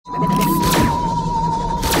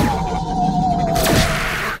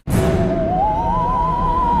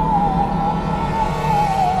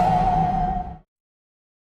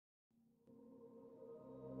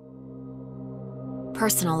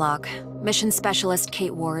Personal log. Mission Specialist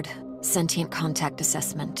Kate Ward. Sentient Contact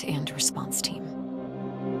Assessment and Response Team.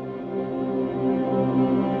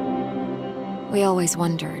 We always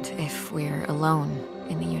wondered if we're alone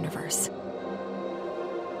in the universe.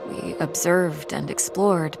 We observed and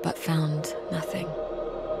explored, but found nothing.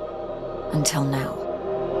 Until now.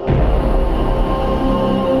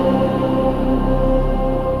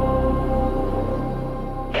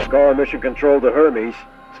 Scar Mission Control to Hermes.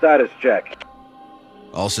 Status check.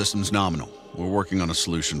 All systems nominal. We're working on a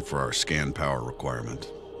solution for our scan power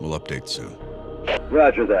requirement. We'll update soon.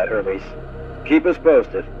 Roger that, Hermes. Keep us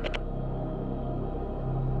posted.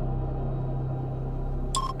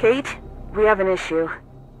 Kate, we have an issue.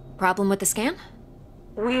 Problem with the scan?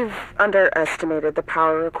 We've underestimated the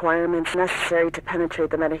power requirements necessary to penetrate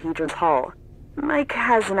the Metahedron's hull. Mike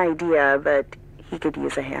has an idea, but he could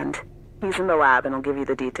use a hand. He's in the lab and I'll give you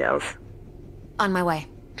the details. On my way.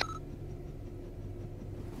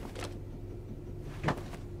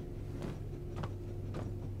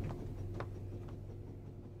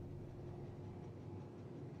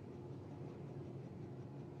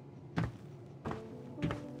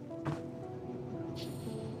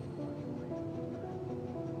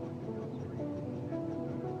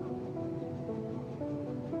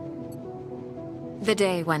 The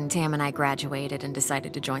day when Tam and I graduated and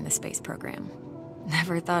decided to join the space program.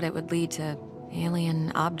 Never thought it would lead to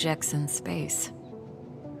alien objects in space.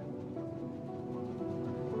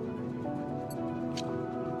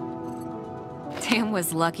 Tam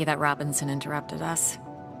was lucky that Robinson interrupted us.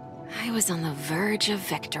 I was on the verge of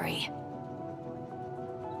victory.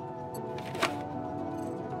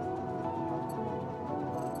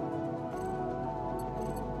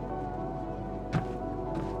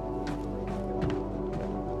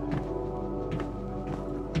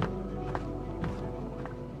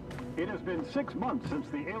 It has been 6 months since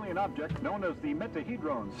the alien object known as the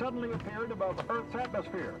Metahedron suddenly appeared above Earth's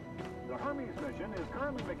atmosphere. The Hermes mission is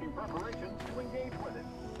currently making preparations to engage with it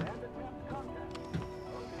and attempt contact.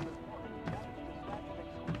 Early this morning, Captain dispatched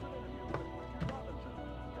exclusive interview with Richard Robinson,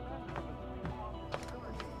 commander of the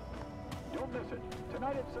Green Security. Don't miss it.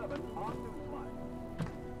 Tonight at 7 on Newsline.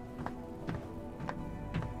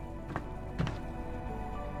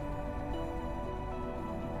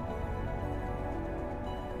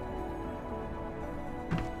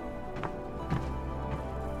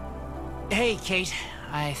 Hey, Kate.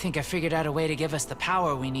 I think I figured out a way to give us the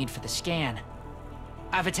power we need for the scan.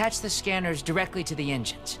 I've attached the scanners directly to the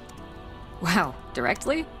engines. Wow,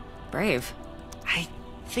 directly? Brave. I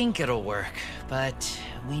think it'll work, but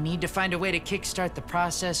we need to find a way to kickstart the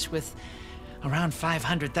process with around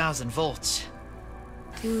 500,000 volts.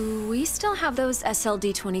 Do we still have those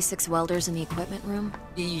SLD-26 welders in the equipment room?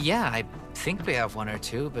 Yeah, I think we have one or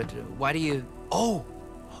two, but why do you... Oh!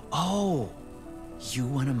 You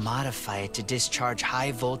want to modify it to discharge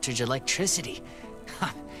high-voltage electricity.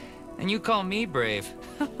 And you call me brave.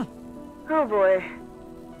 Oh boy.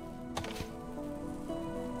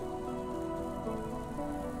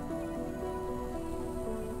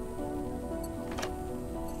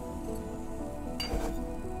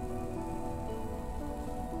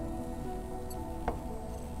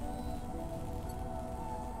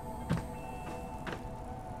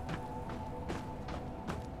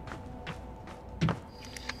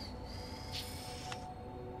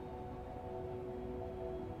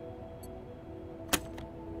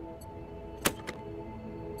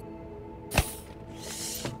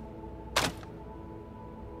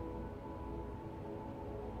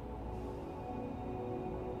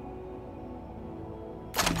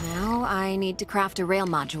 Now I need to craft a rail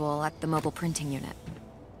module at the mobile printing unit.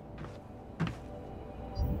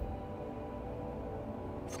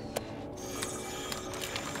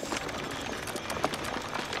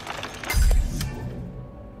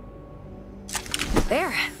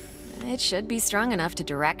 There. It should be strong enough to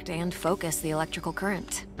direct and focus the electrical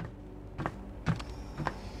current.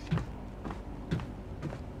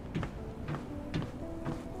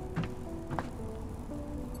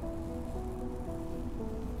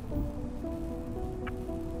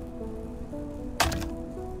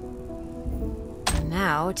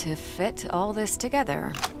 Now to fit all this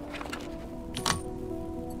together.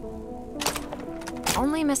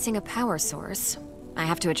 Only missing a power source. I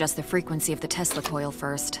have to adjust the frequency of the Tesla coil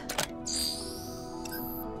first.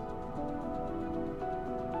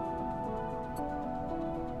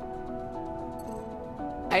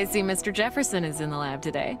 I see Mr. Jefferson is in the lab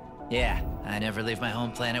today. Yeah, I never leave my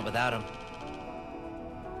home planet without him.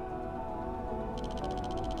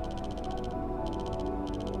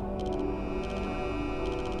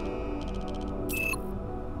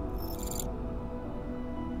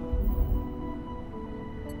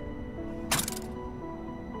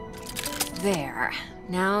 There.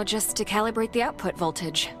 Now just to calibrate the output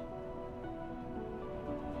voltage.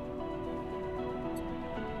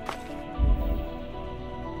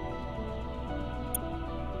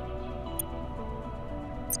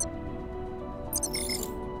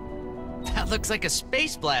 That looks like a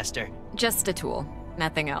space blaster. Just a tool,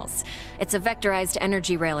 nothing else. It's a vectorized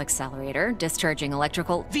energy rail accelerator, discharging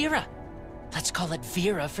electrical... Vera! Let's call it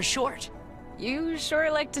Vera for short. You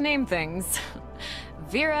sure like to name things.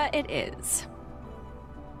 Vera it is.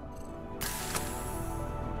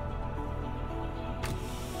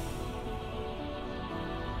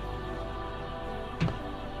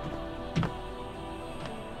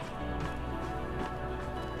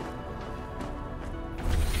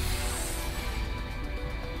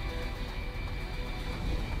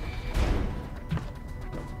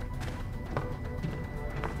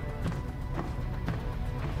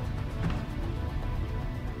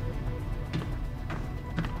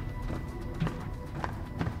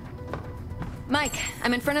 Mike,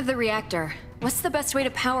 I'm in front of the reactor. What's the best way to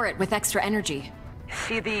power it with extra energy?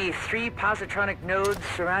 See the 3 positronic nodes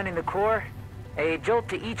surrounding the core? A jolt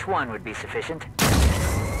to each one would be sufficient.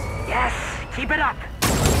 Yes! Keep it up!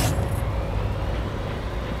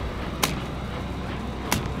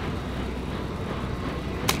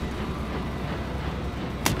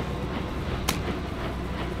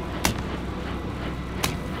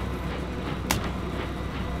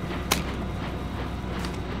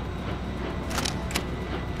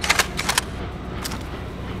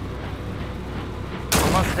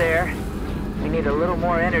 Almost there. We need a little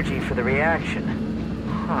more energy for the reaction.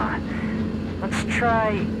 Huh. Let's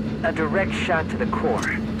try a direct shot to the core.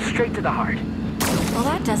 Straight to the heart. Well,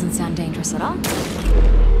 that doesn't sound dangerous at all.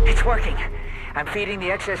 It's working. I'm feeding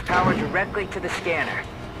the excess power directly to the scanner.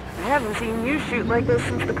 I haven't seen you shoot like this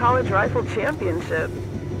since the college rifle championship.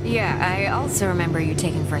 Yeah, I also remember you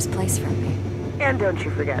taking first place from me. And don't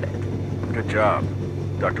you forget it. Good job.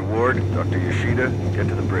 Dr. Ward, Dr. Yoshida, get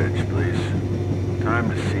to the bridge, please.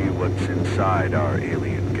 Time to see what's inside our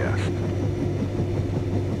alien guest.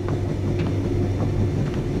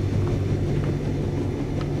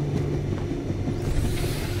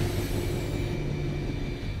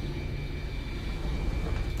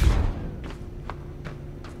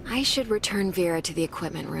 I should return Vera to the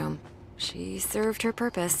equipment room. She served her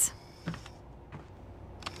purpose.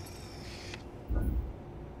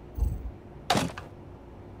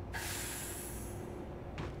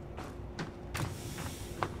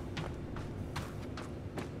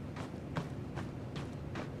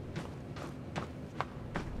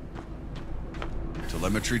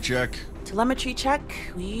 Telemetry check. Telemetry check.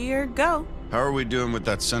 We're go. How are we doing with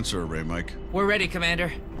that sensor array, Mike? We're ready,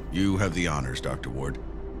 Commander. You have the honors, Dr. Ward.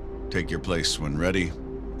 Take your place when ready,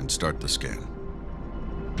 and start the scan.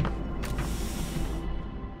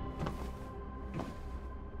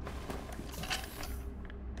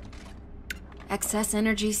 Excess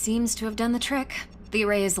energy seems to have done the trick. The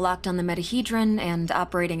array is locked on the metahedron and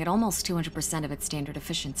operating at almost 200% of its standard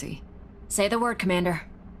efficiency. Say the word, Commander.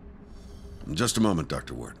 Just a moment,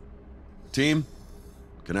 Dr. Ward. Team,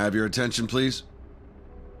 can I have your attention, please?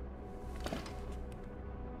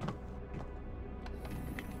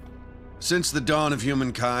 Since the dawn of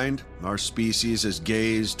humankind, our species has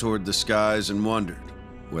gazed toward the skies and wondered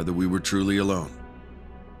whether we were truly alone.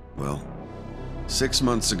 Well, 6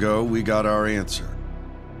 months ago, we got our answer.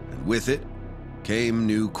 And with it came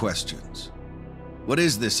new questions. What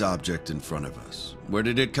is this object in front of us? Where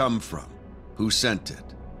did it come from? Who sent it?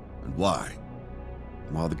 And why?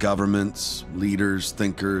 While the governments, leaders,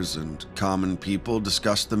 thinkers, and common people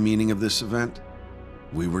discussed the meaning of this event,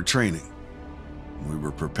 we were training. We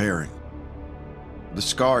were preparing. The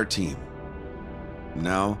SCAR team.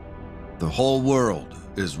 Now, the whole world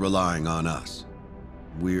is relying on us.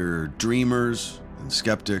 We're dreamers and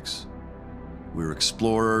skeptics. We're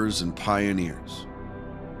explorers and pioneers.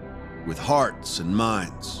 With hearts and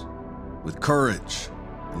minds. With courage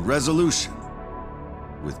and resolution.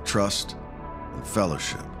 With trust and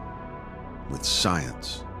fellowship. With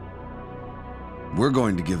science. We're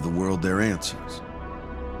going to give the world their answers.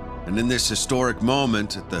 And in this historic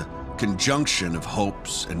moment, at the conjunction of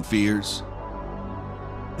hopes and fears,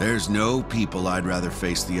 there's no people I'd rather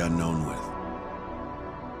face the unknown with.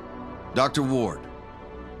 Dr. Ward,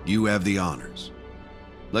 you have the honors.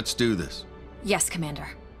 Let's do this. Yes, Commander.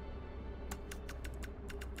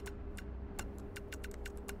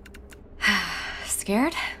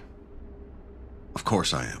 Scared? Of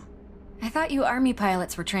course I am. I thought you Army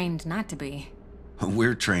pilots were trained not to be.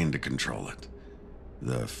 We're trained to control it.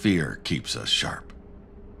 The fear keeps us sharp.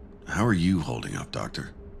 How are you holding up,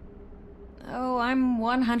 Doctor? Oh, I'm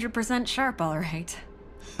 100% sharp, all right.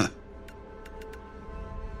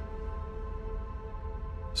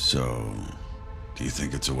 So, do you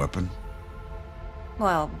think it's a weapon?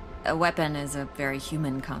 Well, a weapon is a very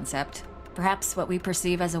human concept. Perhaps what we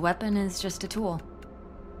perceive as a weapon is just a tool.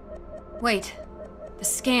 Wait. The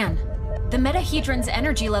scan. The metahedron's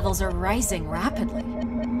energy levels are rising rapidly.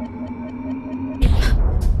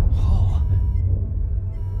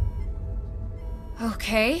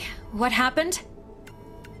 Okay, what happened?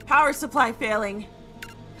 Power supply failing.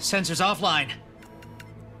 Sensors offline.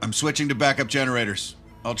 I'm switching to backup generators.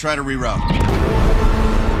 I'll try to reroute.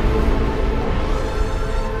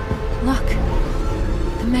 Look.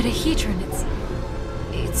 The metahedron,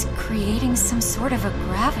 it's creating some sort of a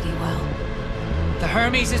gravity well. The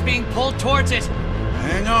Hermes is being pulled towards it.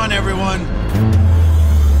 Hang on, everyone.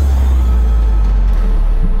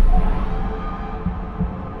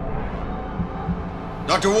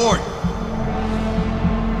 Dr. Ward!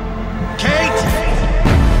 Kate!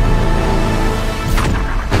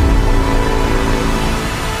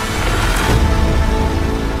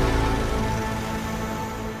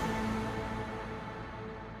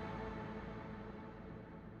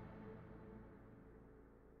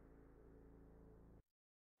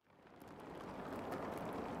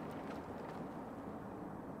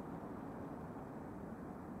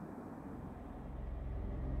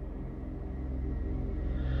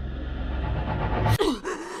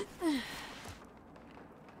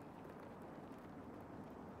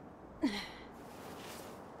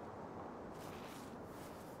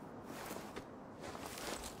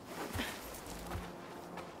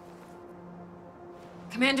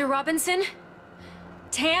 Commander Robinson?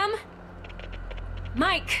 Tam?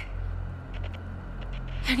 Mike?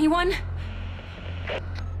 Anyone?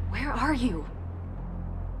 Where are you?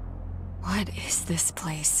 What is this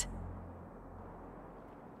place?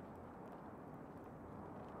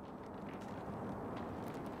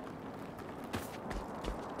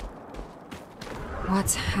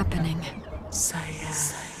 What's happening?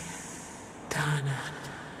 Dana.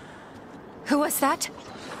 Who was that?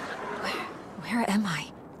 Where am I?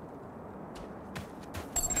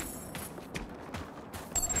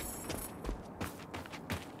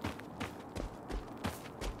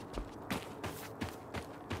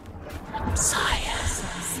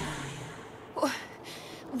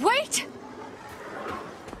 Wait!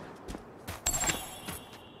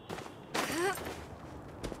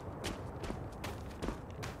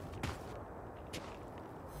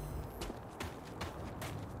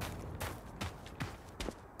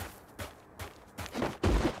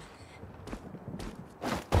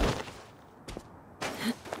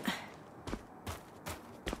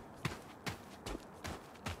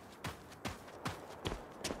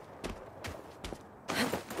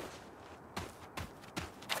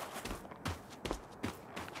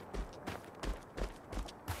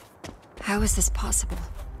 How is this possible?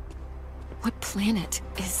 What planet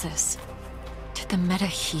is this? Did the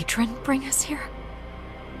metahedron bring us here?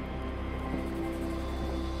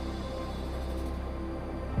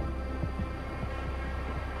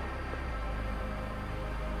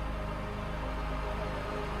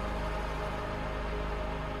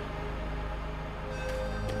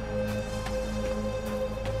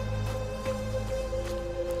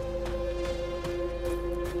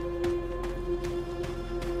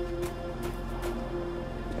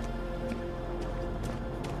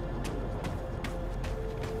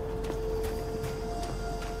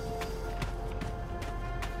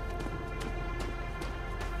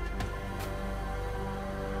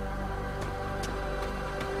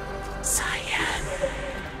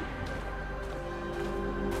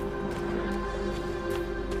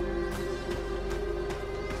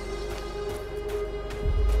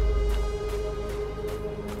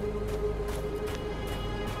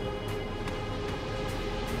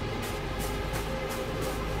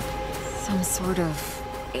 Some sort of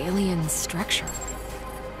alien structure.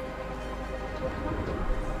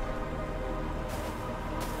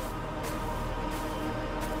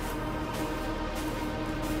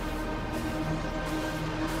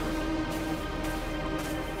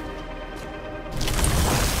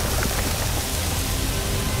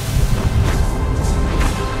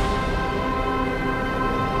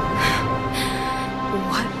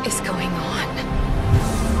 What is going on?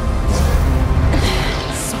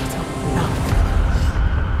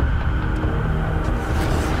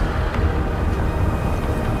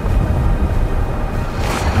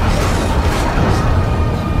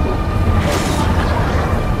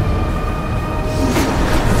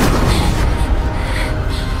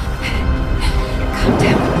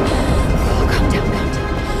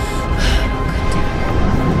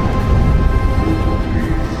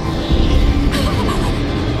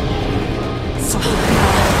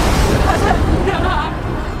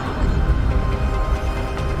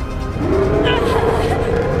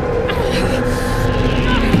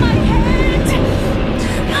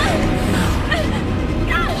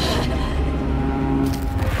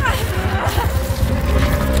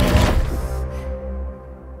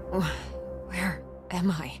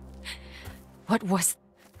 was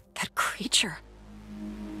that creature?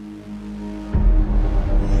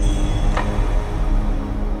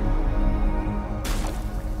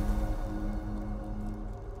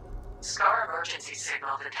 Scar emergency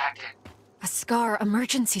signal detected. A Scar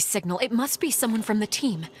emergency signal. It must be someone from the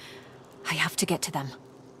team. I have to get to them.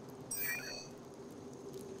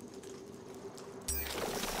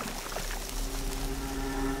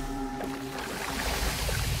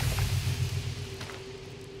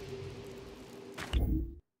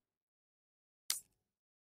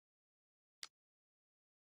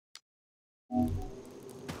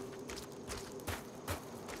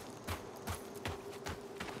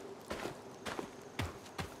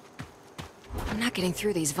 I'm not getting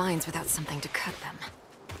through these vines without something to cut them.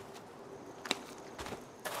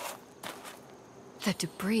 The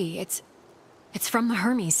debris, it's from the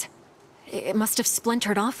Hermes. It must have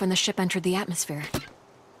splintered off when the ship entered the atmosphere.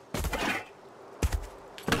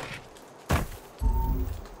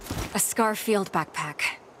 A Scar field backpack.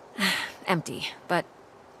 Empty, but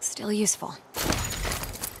still useful.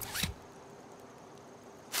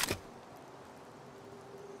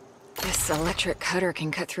 This electric cutter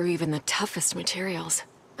can cut through even the toughest materials.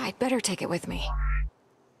 I'd better take it with me.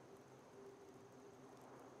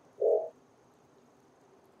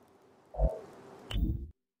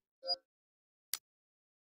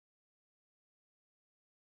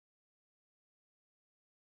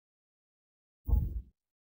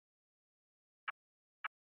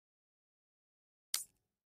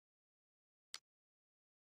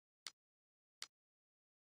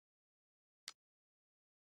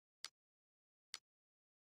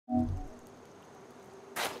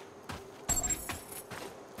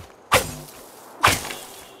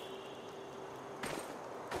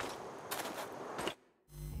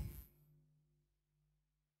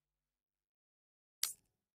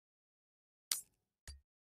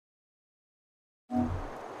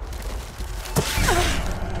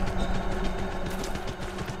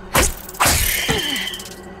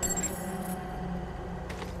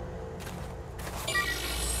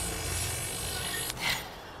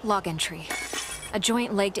 Log entry. A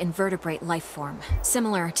joint-legged invertebrate life form,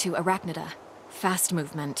 similar to Arachnida. Fast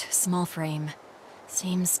movement, small frame.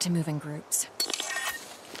 Seems to move in groups.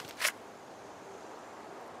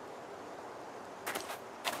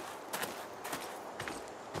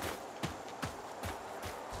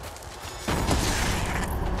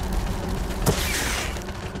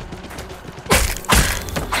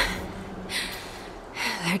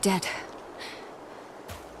 They're dead.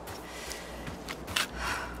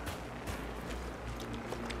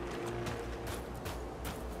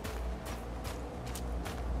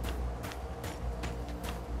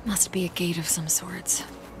 Must be a gate of some sorts.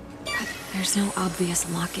 But there's no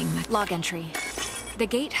obvious locking log entry. The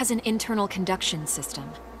gate has an internal conduction system.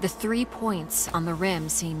 The 3 points on the rim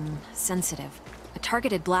seem sensitive. A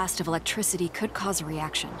targeted blast of electricity could cause a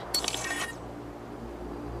reaction.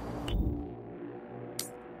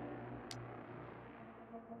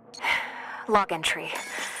 Log entry.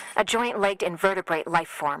 A joint-legged invertebrate life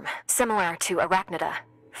form, similar to Arachnida.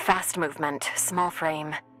 Fast movement, small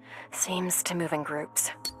frame. Seems to move in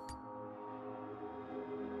groups.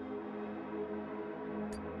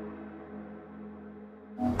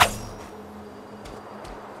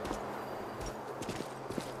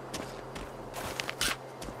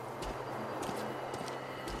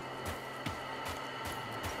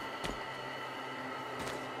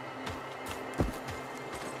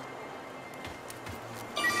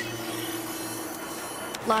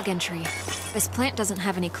 Log entry. This plant doesn't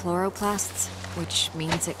have any chloroplasts, which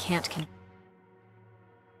means it can't conduct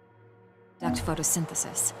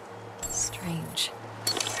photosynthesis. Strange.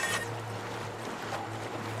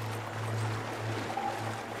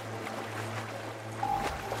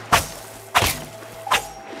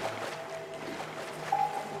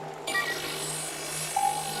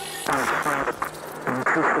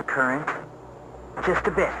 Increase the current. Just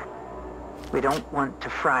a bit. We don't want to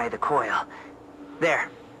fry the coil. There.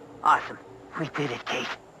 Awesome. We did it, Kate.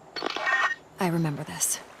 I remember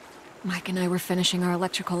this. Mike and I were finishing our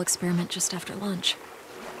electrical experiment just after lunch.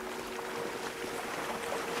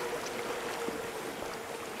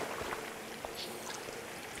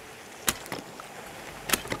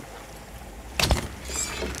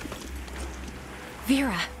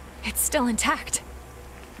 Vera, it's still intact.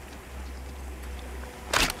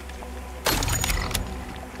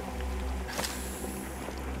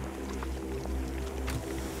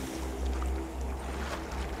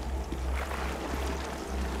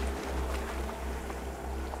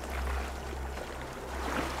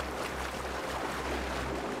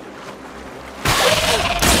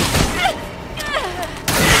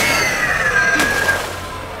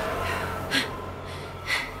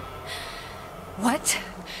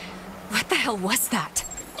 hell was that?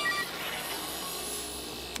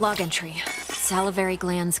 Log entry. Salivary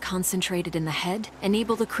glands concentrated in the head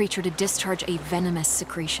enable the creature to discharge a venomous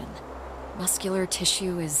secretion. Muscular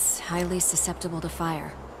tissue is highly susceptible to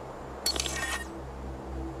fire.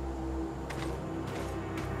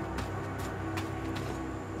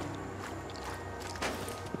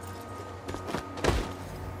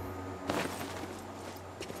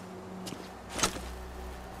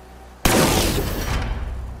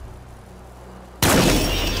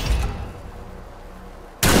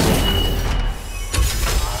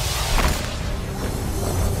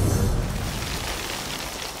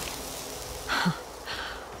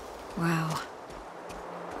 Wow.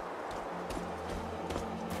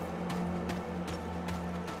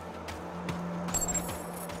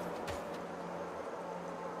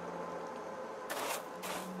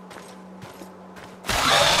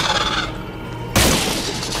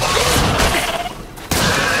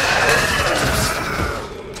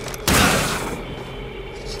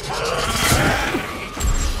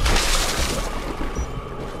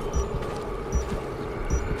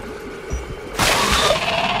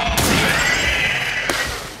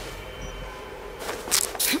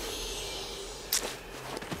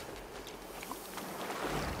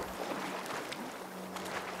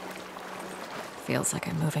 Feels like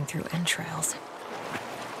I'm moving through entrails.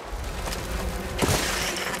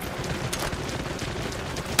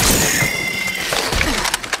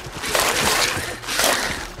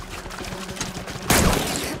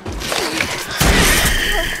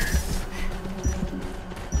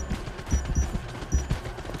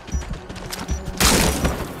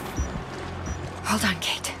 Hold on,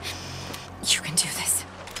 Kate. You can do this.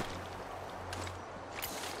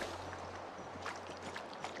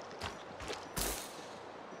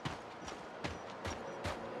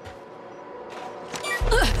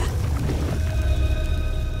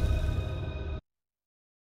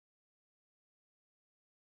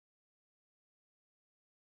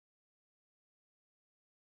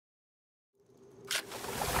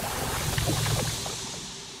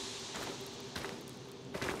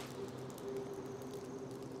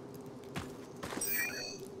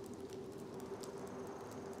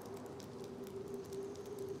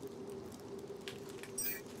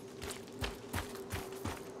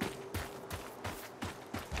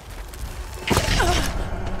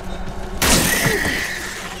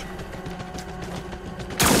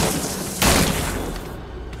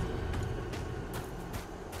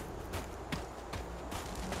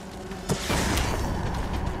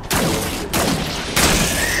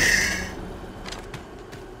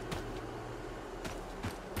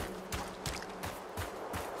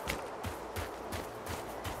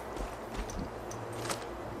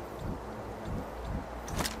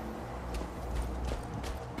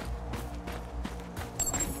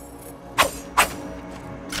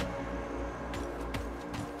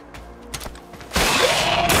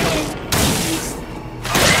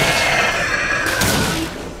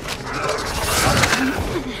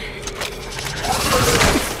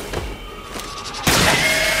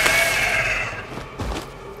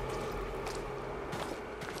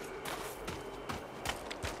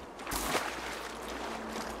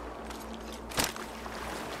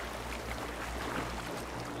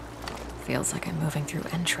 Feels like I'm moving through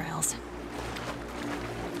entrails.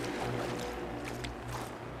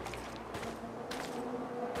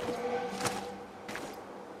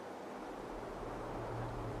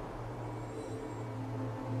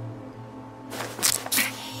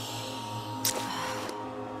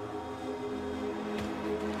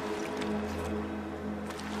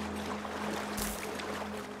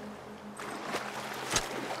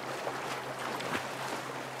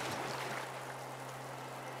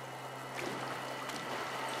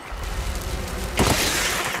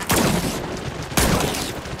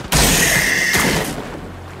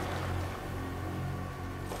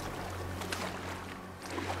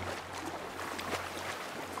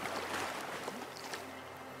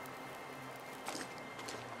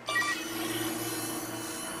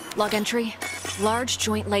 Log entry. Large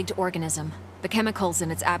joint-legged organism. The chemicals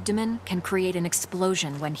in its abdomen can create an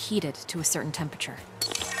explosion when heated to a certain temperature.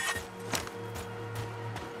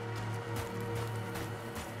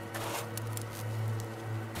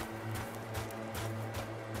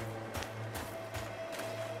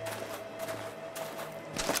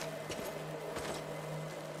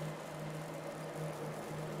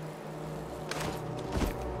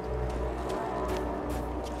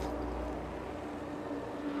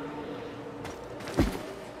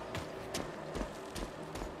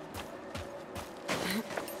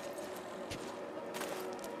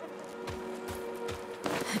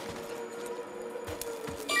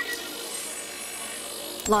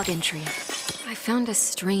 Log entry. I found a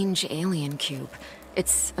strange alien cube.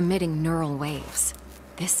 It's emitting neural waves.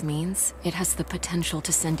 This means it has the potential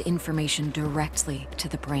to send information directly to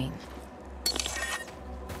the brain.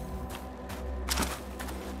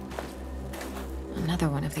 Another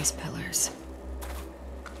one of these pillars.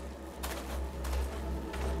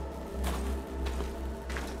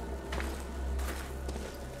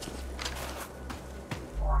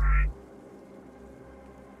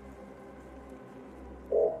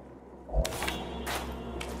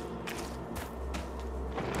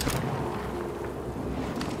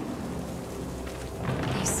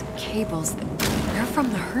 These cables, they're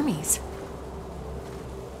from the Hermes.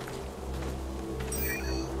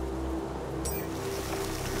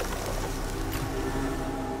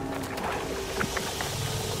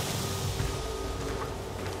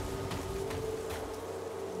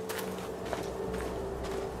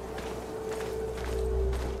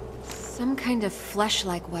 Some kind of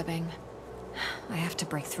flesh-like webbing. I have to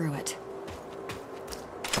break through it.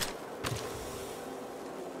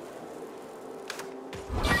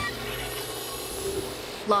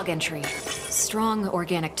 Log entry. Strong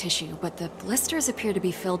organic tissue, but the blisters appear to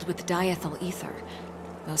be filled with diethyl ether.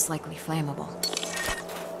 Most likely flammable.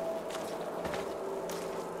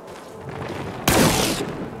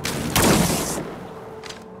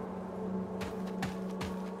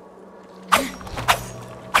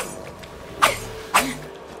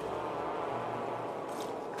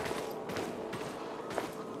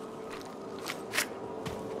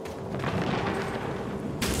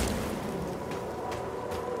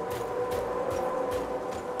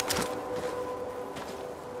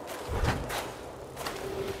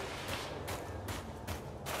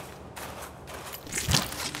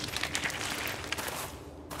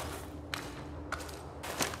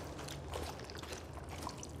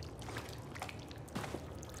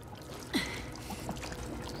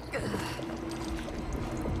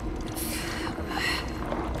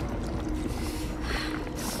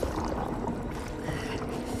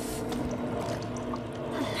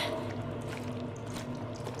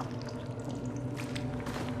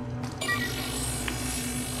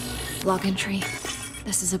 Log entry.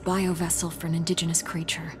 This is a biovessel for an indigenous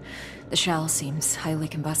creature. The shell seems highly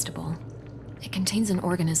combustible. It contains an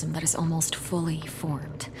organism that is almost fully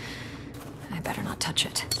formed. I better not touch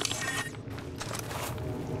it.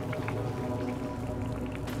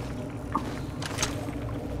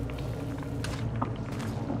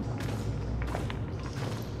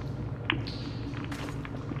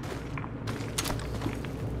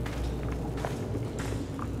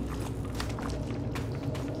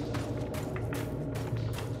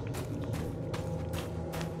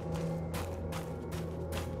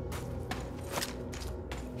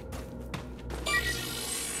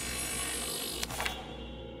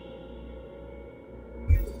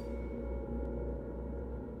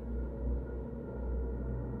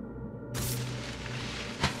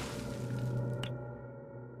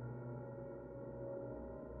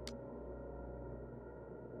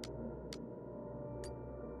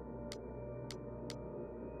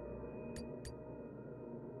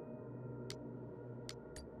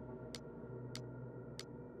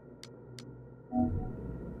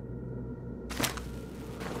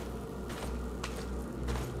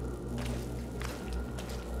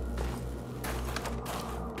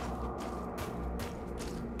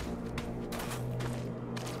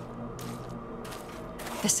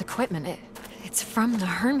 This equipment, it's from the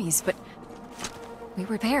Hermes, but we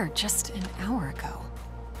were there just an hour ago.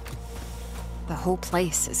 The whole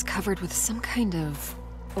place is covered with some kind of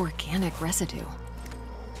organic residue.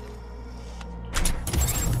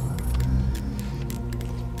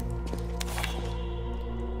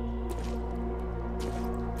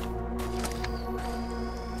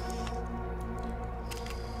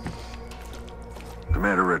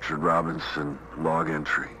 Commander Richard Robinson, log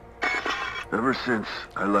entry. Ever since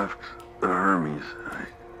I left the Hermes,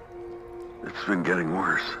 it's been getting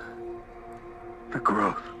worse. The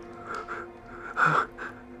growth. I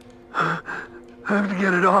have to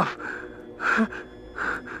get it off.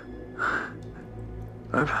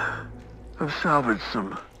 I've salvaged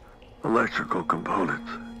some electrical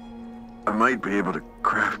components. I might be able to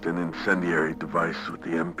craft an incendiary device with the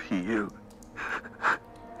MPU.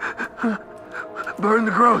 Burn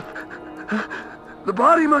the growth. The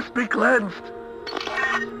body must be cleansed.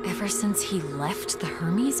 Ever since he left the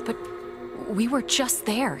Hermes, but we were just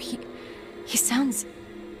there. He sounds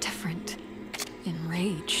different,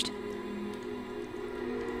 enraged.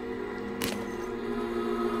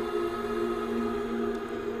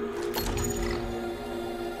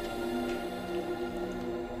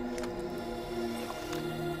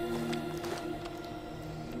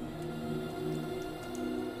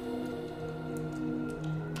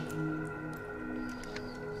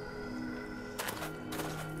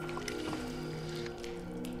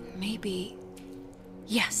 maybe...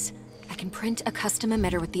 Yes, I can print a custom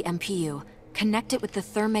emitter with the MPU, connect it with the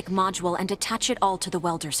thermic module, and attach it all to the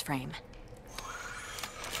welder's frame.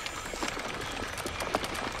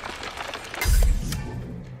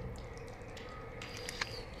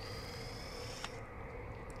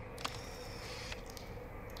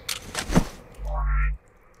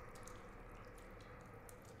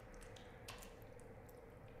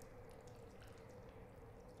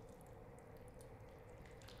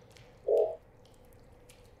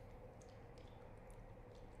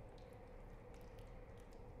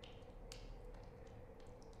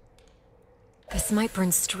 This might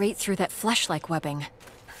burn straight through that flesh-like webbing.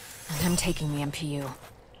 And I'm taking the MPU.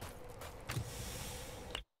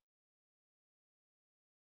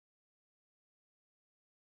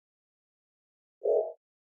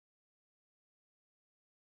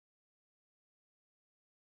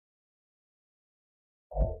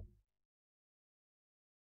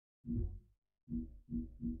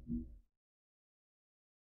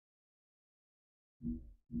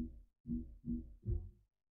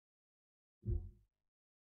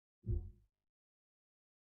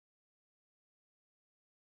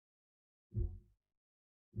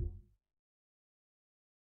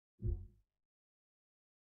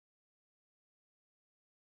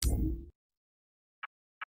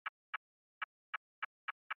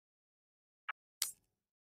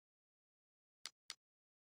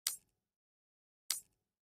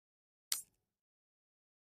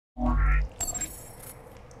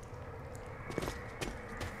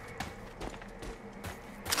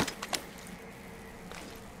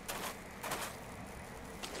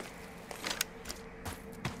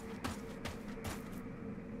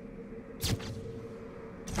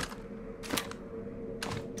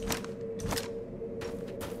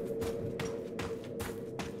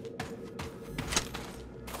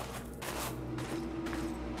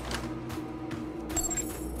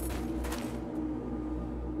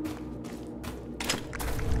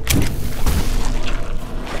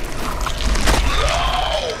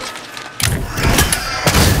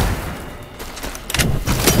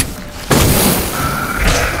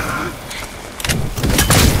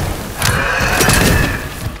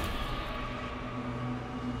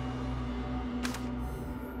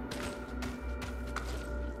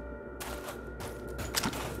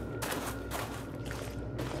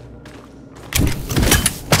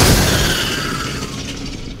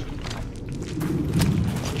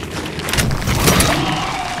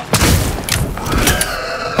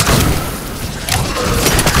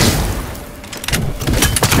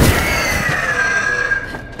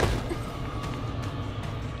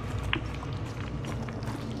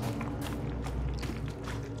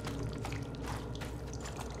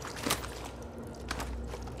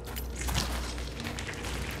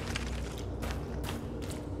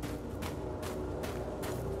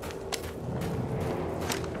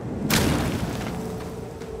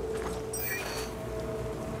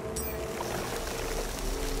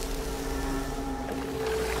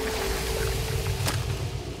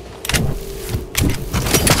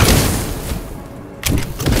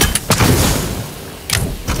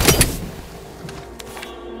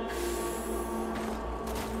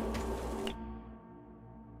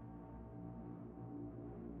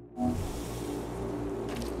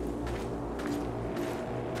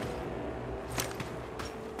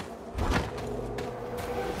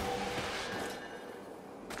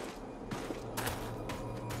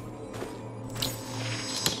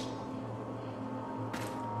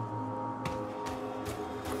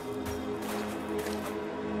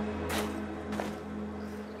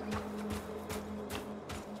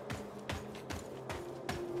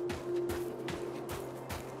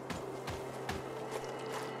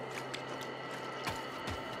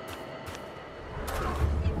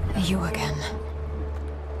 You again.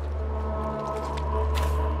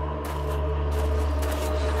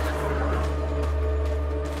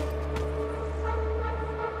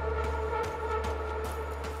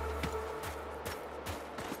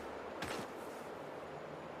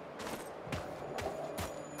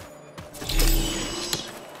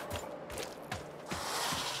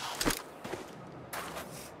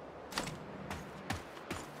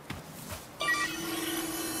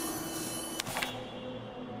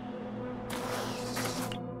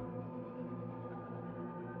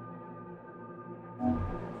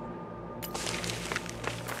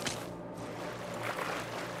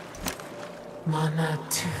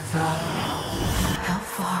 Manatuva. How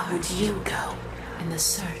far would you go in the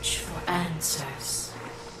search for answers?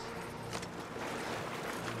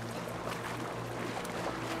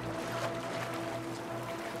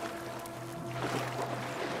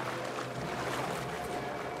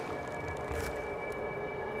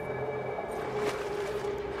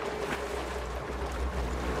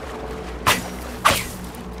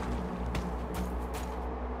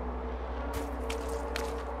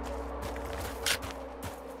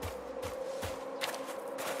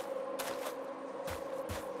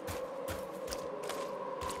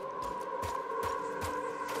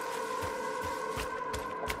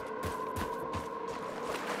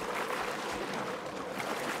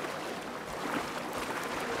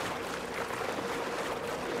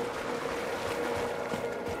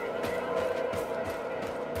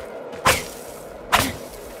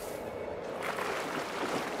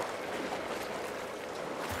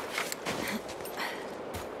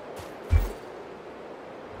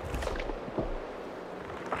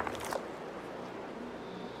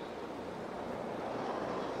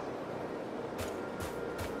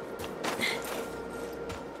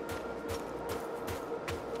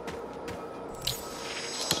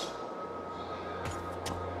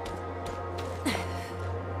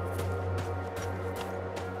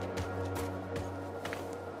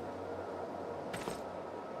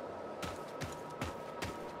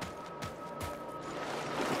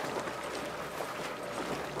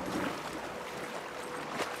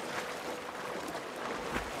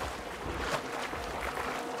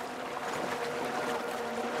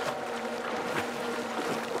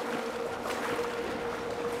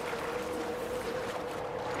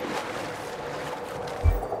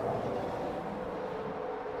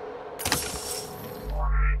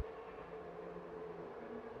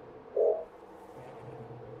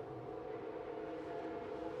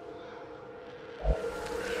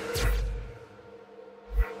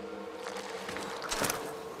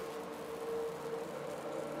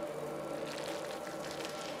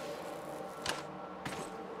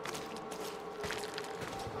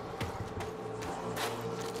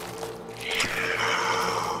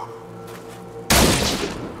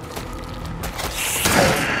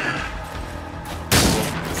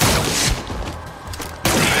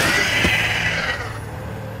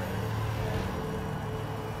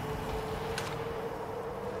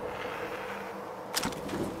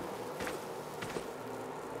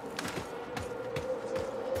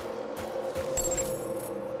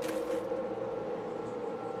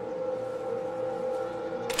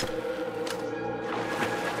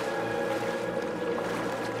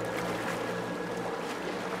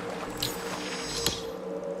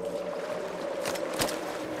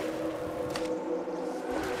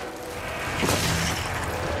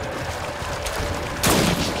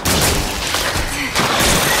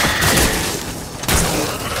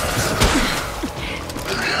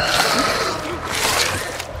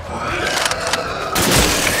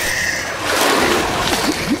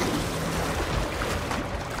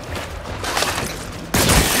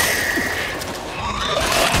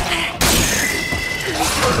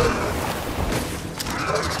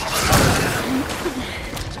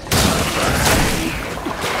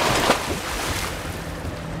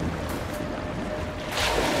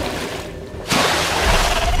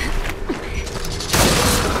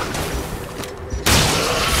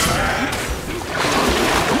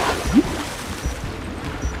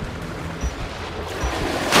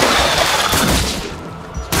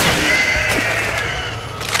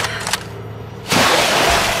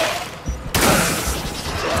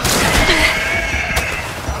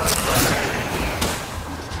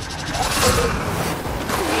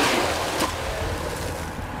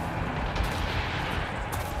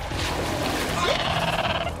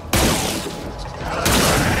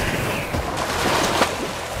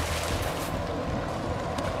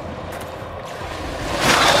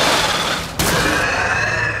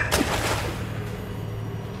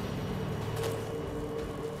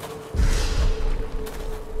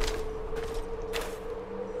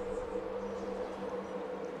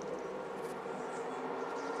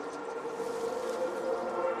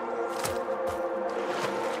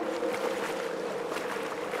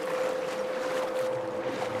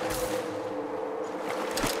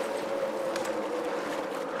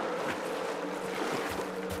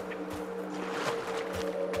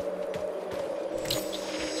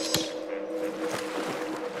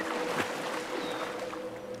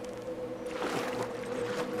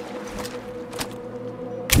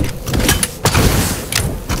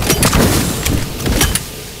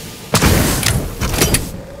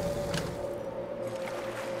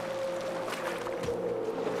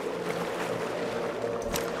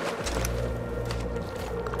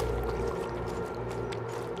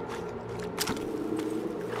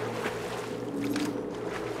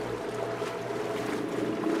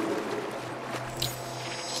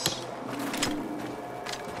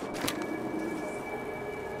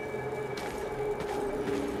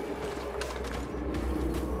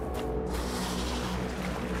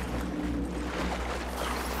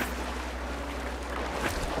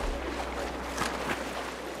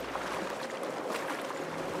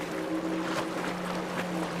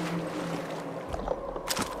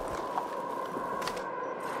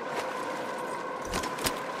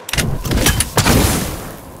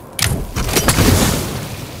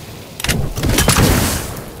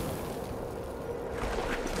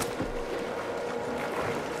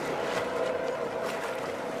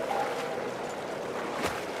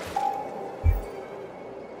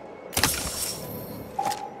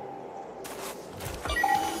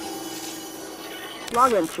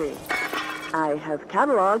 log entry. I have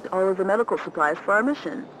cataloged all of the medical supplies for our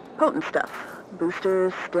mission. Potent stuff.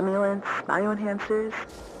 Boosters, stimulants, bioenhancers.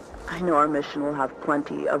 I know our mission will have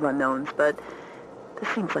plenty of unknowns, but this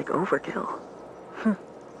seems like overkill.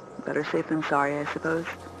 Better safe than sorry, I suppose.